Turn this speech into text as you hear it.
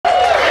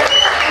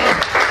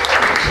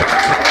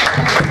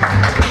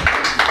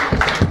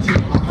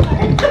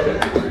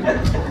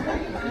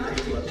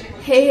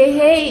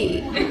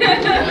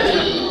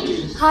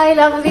Hi,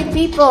 lovely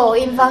people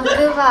in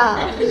Vancouver.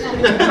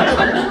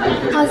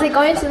 How's it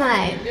going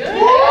tonight?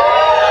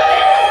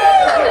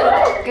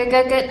 Good,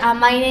 good, good.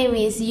 My name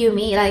is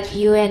Yumi, like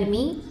you and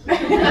me.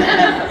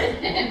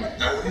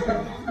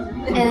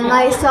 And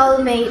my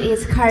soulmate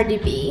is Cardi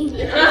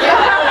B.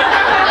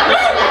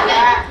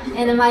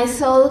 And my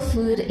soul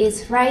food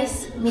is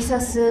rice, miso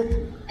soup,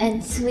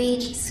 and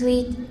sweet,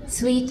 sweet,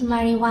 sweet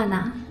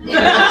marijuana.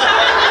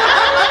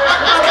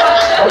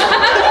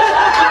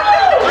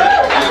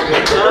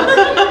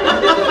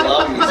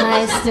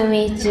 Nice to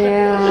meet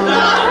you.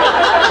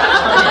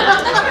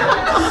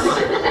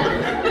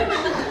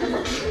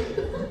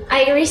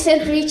 I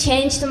recently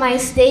changed my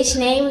stage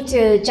name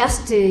to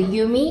just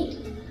Yumi.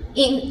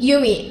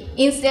 Yumi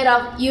instead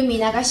of Yumi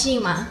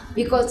Nagashima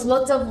because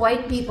lots of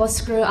white people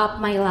screw up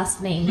my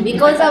last name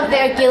because of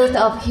their guilt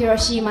of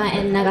Hiroshima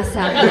and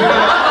Nagasaki.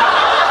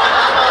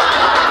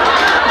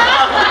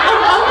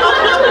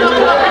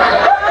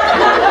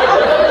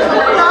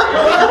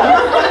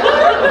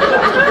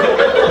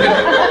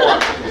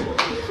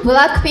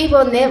 Black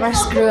people never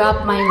screw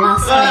up my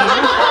last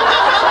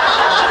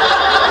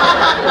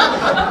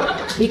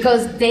name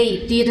because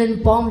they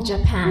didn't bomb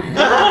Japan.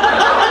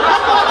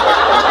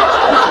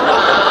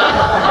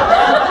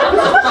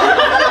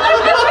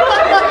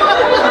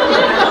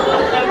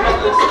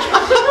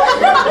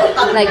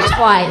 Like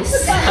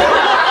twice.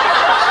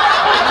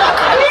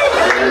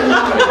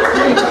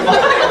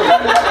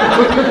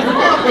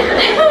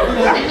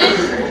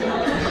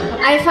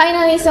 I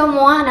finally saw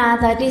Moana,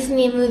 the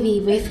Disney movie,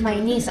 with my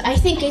niece. I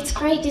think it's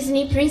great.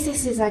 Disney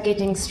princesses are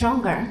getting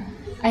stronger.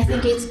 I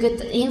think it's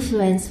good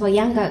influence for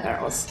younger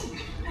girls.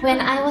 When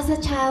I was a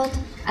child,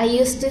 I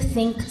used to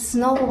think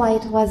Snow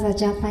White was a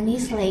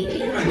Japanese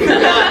lady.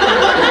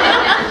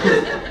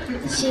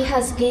 She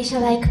has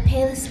geisha-like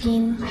pale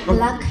skin,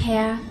 black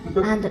hair,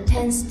 and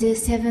tends to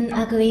 7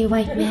 ugly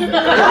white men.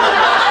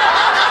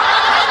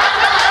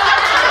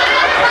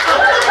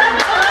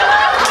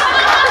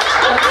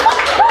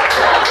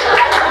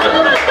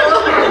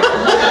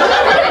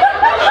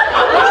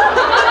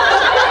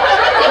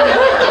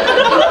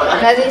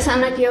 Does it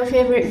sound like your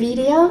favorite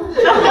video?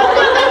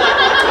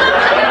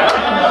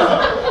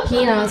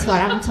 He knows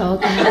what I'm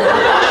talking about.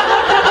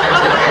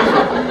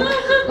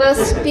 Well,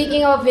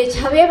 speaking of which,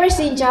 have you ever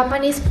seen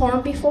Japanese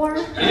porn before?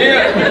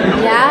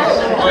 Yeah?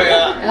 Oh,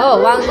 yeah.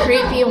 Oh, one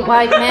creepy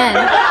white man.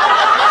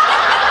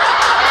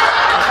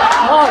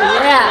 Oh,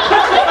 yeah.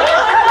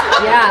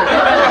 Yeah.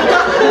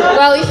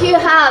 Well, if you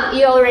have,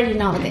 you already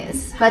know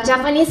this. But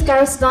Japanese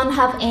girls don't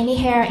have any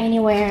hair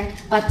anywhere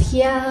but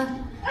here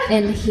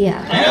and here.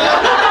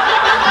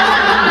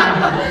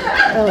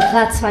 So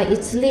that's why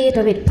it's a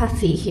little bit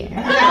puffy here.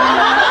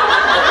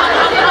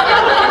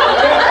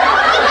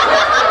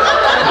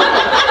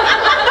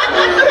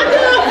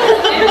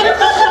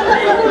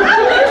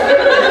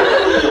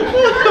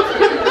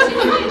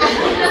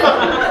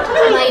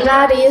 My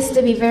dad used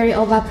to be very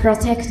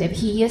overprotective.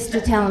 He used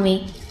to tell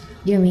me,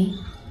 Yumi,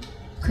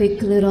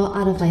 quick little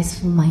advice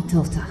from my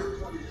daughter.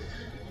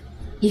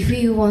 If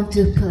you want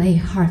to play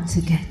hard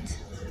to get,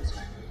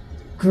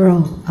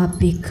 grow a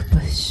big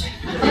bush.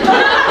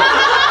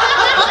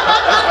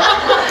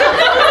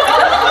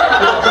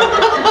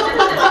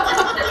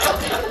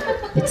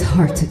 It's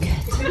hard to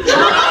get.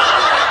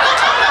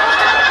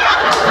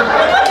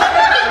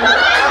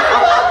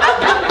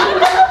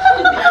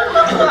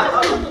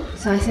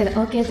 So I said,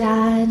 okay,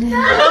 Dad.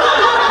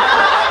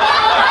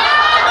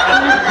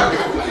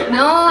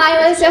 No,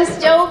 I was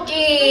just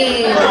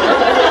joking.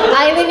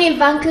 I live in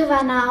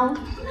Vancouver now.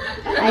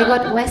 I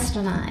got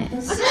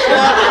westernized.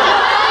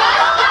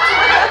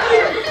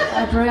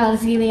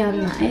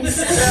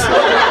 Brazilianized.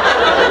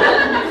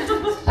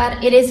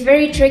 But it is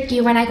very tricky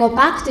when I go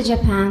back to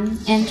Japan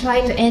and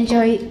try to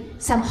enjoy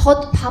some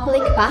hot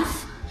public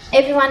bath.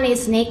 Everyone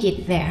is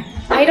naked there.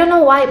 I don't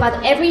know why,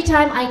 but every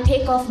time I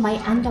take off my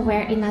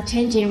underwear in a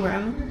changing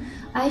room,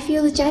 I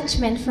feel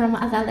judgment from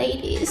other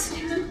ladies.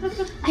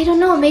 I don't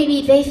know,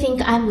 maybe they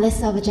think I'm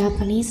less of a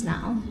Japanese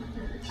now.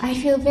 I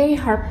feel very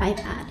hurt by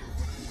that.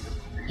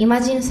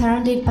 Imagine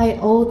surrounded by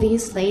all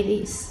these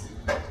ladies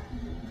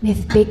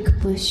with big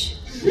bush.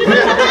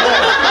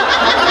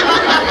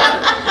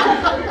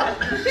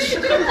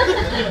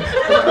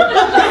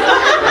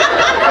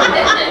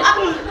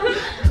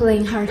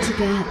 Playing hard to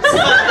get.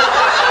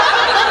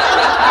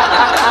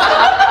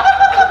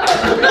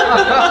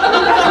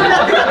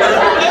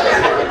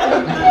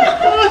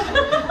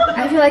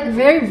 I feel like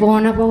very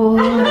vulnerable,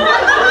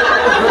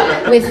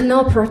 with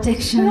no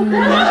protection.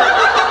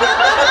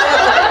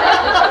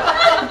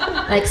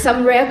 Like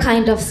some rare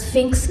kind of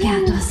sphinx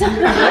cat or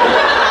something.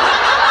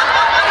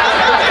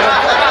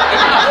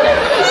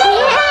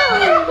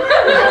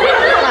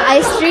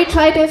 I still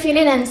try to feel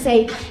it and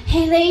say,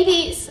 hey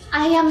ladies,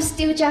 I am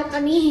still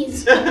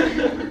Japanese.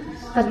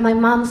 But my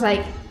mom's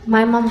like,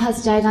 my mom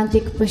has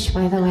gigantic bush,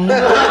 by the way.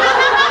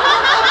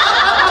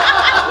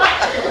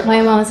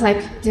 My mom's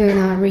like, do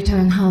not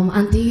return home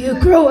until you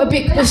grow a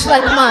big bush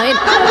like mine.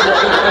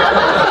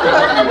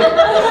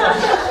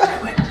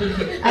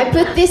 I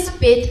put this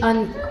bit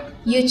on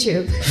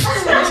YouTube.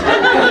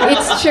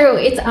 It's true,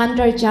 it's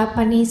under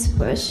Japanese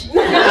push.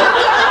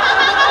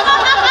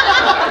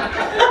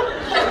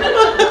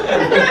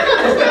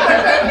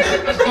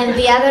 And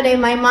the other day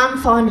my mom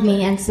phoned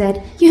me and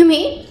said,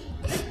 Yumi,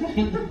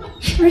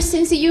 ever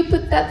since you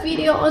put that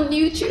video on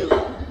YouTube,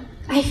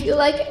 I feel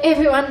like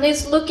everyone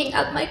is looking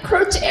at my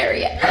crotch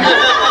area.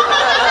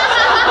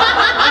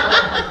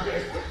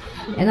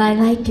 And I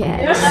like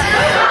it.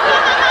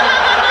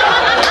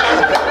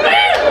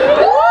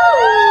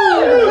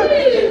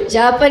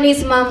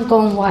 Japanese mom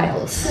gone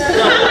wild.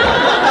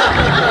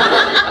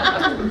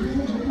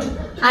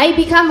 I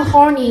become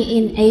horny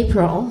in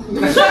April.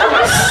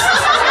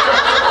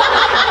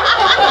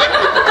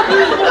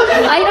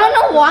 I don't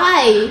know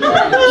why.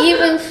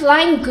 Even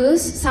flying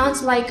goose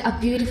sounds like a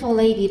beautiful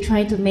lady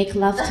trying to make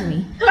love to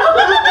me.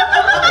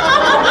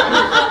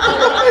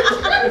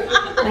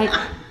 Like,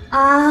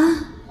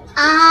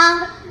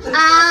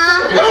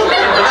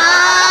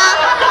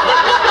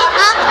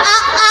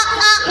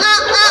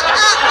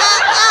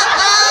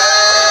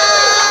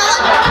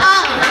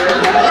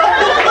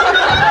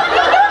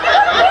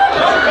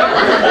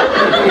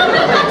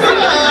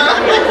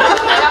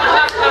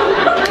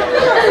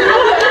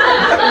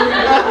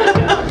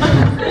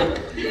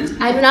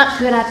 I'm not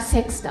good at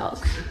sex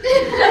talk.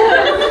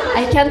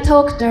 I can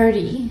talk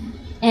dirty,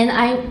 and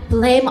I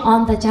blame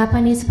on the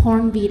Japanese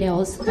porn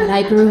videos that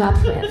I grew up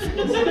with.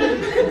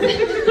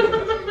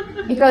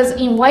 Because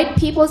in white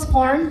people's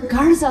porn,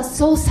 girls are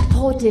so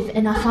supportive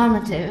and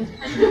affirmative.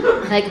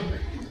 Like,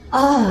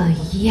 oh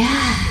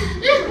yeah,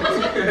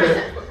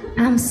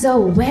 I'm so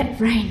wet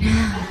right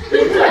now.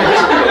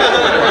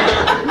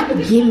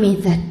 Give me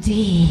the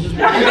D.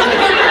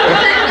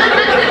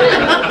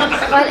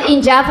 But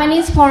in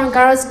Japanese porn,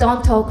 girls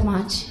don't talk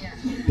much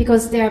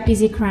because they are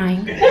busy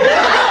crying.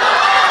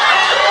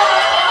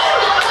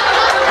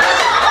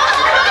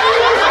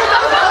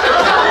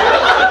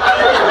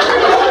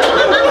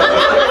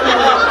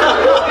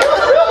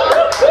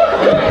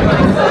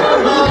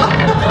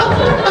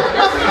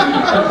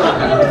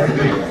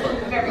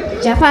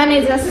 Japan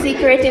is a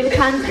secretive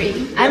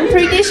country. I'm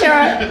pretty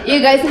sure you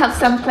guys have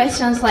some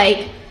questions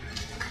like,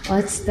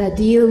 what's the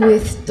deal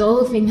with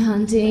dolphin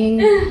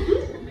hunting?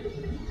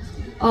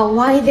 Or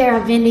why there are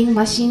vending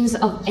machines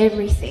of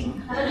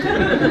everything,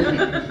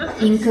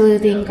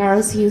 including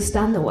girls' used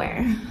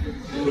underwear.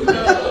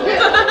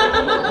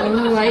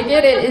 Oh, I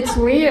get it, it's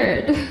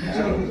weird.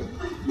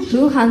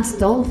 Who hunts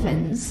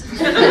dolphins?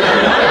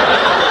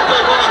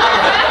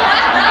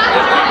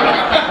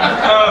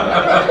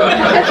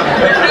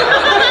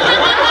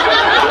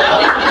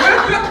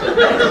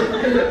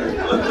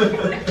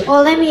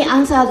 Well, let me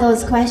answer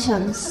those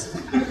questions.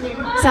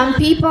 Some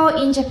people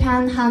in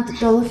Japan hunt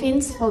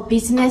dolphins for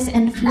business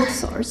and food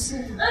source.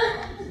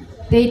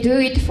 They do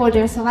it for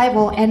their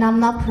survival, and I'm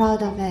not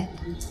proud of it.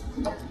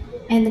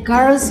 And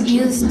girls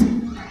used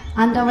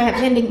underwear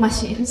vending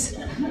machines.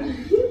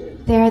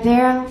 They're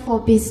there for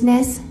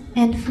business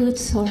and food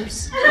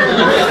source.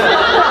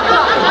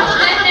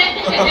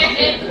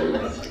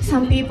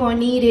 Some people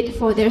need it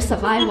for their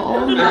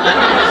survival.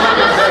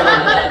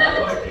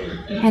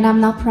 And I'm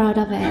not proud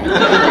of it.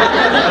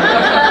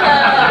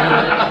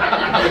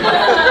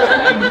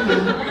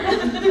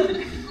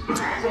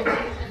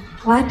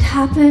 What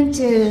happened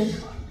to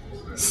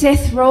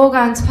Seth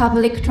Rogen's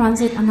public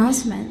transit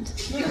announcement?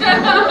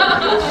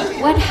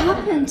 What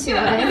happened to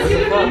it?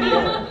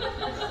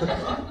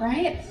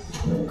 Right?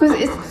 Because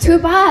it's too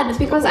bad,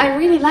 because I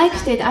really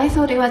liked it. I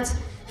thought it was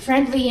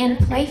friendly and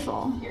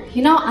playful.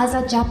 You know, as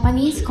a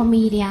Japanese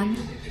comedian,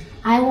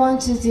 I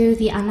want to do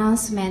the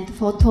announcement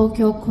for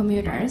Tokyo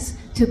commuters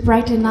to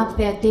brighten up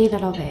their day a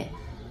little bit.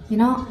 You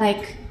know,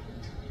 like,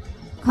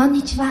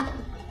 Konnichiwa,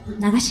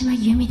 Nagashima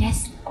Yumi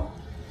desu.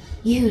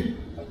 You,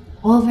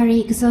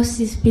 overly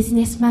exhausted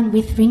businessman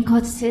with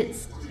wrinkled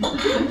suits.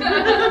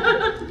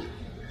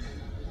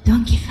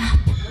 Don't give up.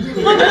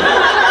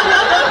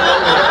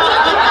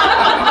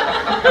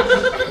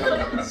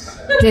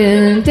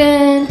 Dun,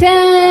 dun,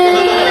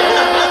 dun.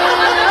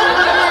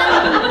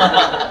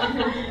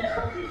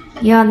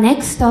 Your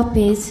next stop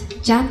is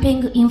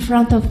jumping in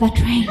front of the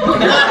train.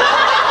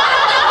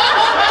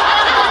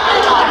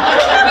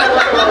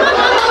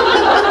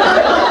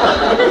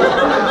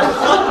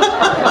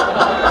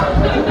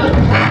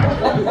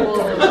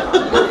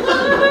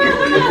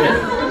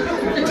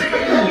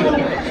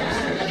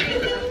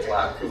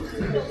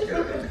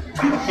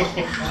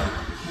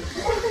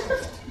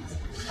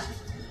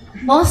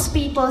 Most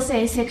people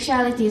say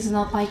sexuality is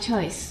not by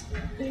choice.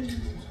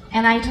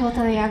 And I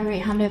totally agree,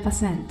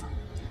 100%.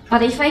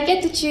 But if I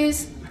get to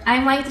choose, I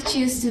might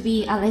choose to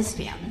be a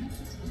lesbian.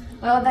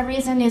 Well, the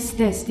reason is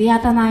this. The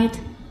other night,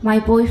 my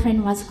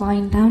boyfriend was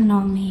going down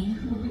on me.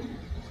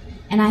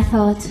 And I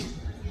thought,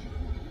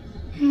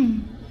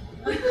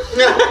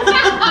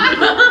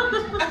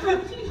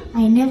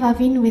 I never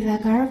been with a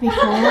girl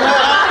before.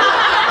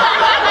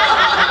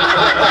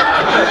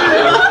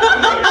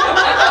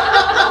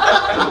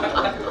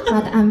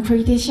 But I'm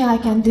pretty sure I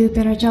can do a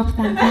better job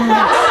than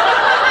that.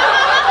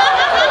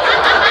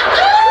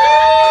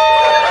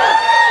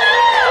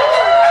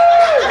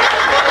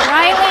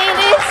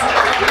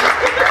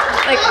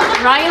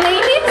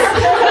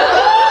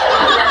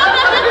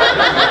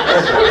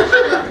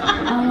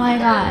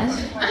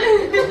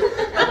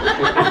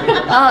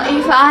 Well,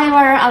 if I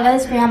were a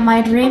lesbian,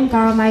 my dream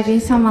girl might be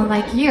someone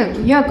like you.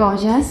 You're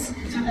gorgeous.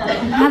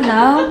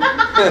 Hello.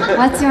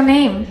 What's your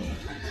name?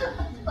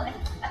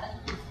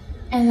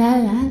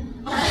 Ella.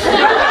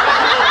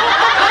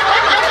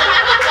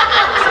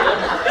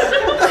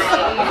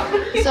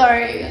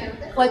 Sorry.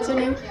 What's your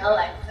name?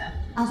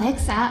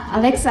 Alexa.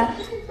 Alexa,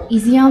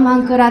 is your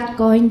mankurat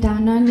going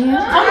down on you?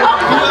 No.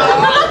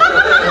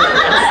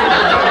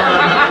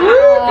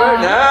 Oh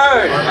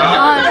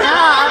no,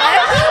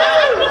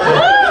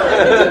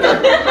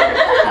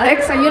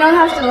 Alexa, you don't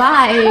have to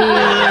lie.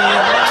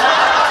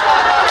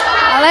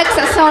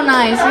 Alexa, so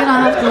nice. You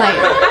don't have to lie.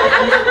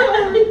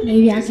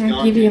 Maybe I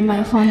can give you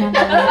my phone number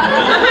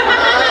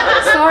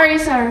later. Sorry,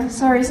 sir.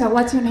 Sorry, sir.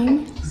 What's your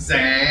name?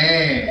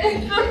 Zang.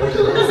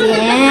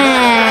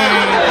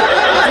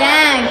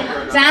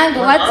 Zang,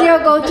 what's your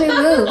go-to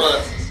move?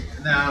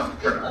 No,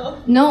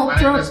 Bernard. No,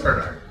 My name is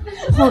Bernard.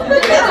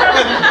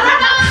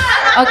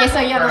 Okay, so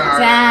you're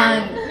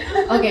Zang.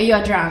 Okay,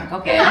 you're drunk.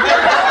 Okay.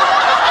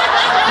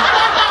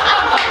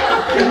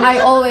 I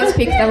always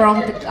pick the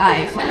wrong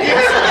guy for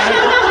this,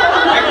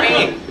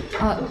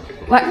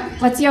 right?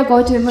 What's your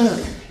go-to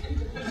move?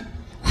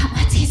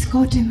 What's his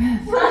go-to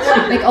move?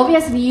 Like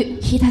obviously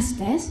he does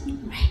this,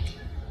 right?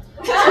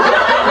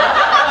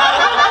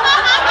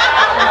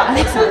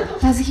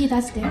 Alexa, he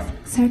does this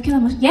circular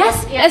motion?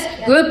 Yes, yes,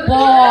 good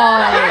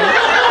boy.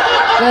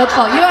 Good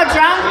boy. You are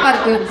drunk,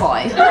 but good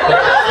boy.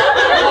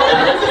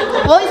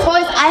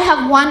 Boys, I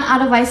have one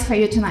advice for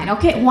you tonight,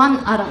 okay? One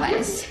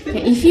advice.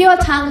 Okay, if your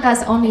tongue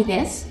does only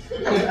this,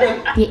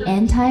 the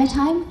entire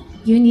time,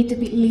 you need to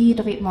be a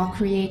little bit more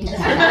creative.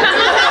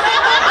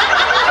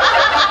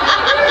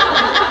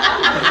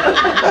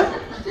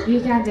 You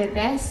can do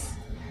this,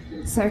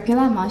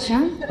 circular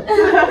motion,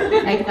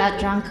 like that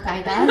drunk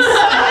guy does.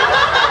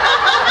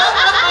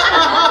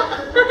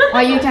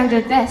 Or you can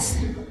do this.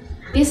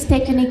 This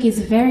technique is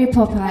very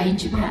popular in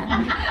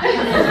Japan.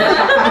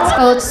 It's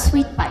called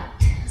sweet bite.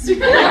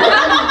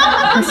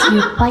 Because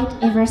you bite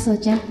ever so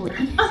gently.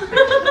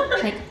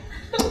 Like.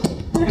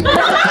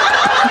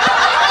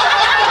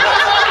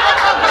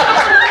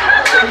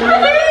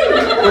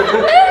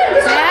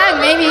 Yeah,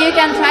 maybe you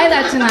can try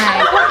that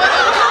tonight.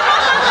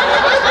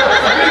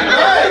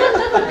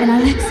 And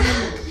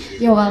Alexa,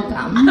 you're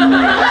welcome.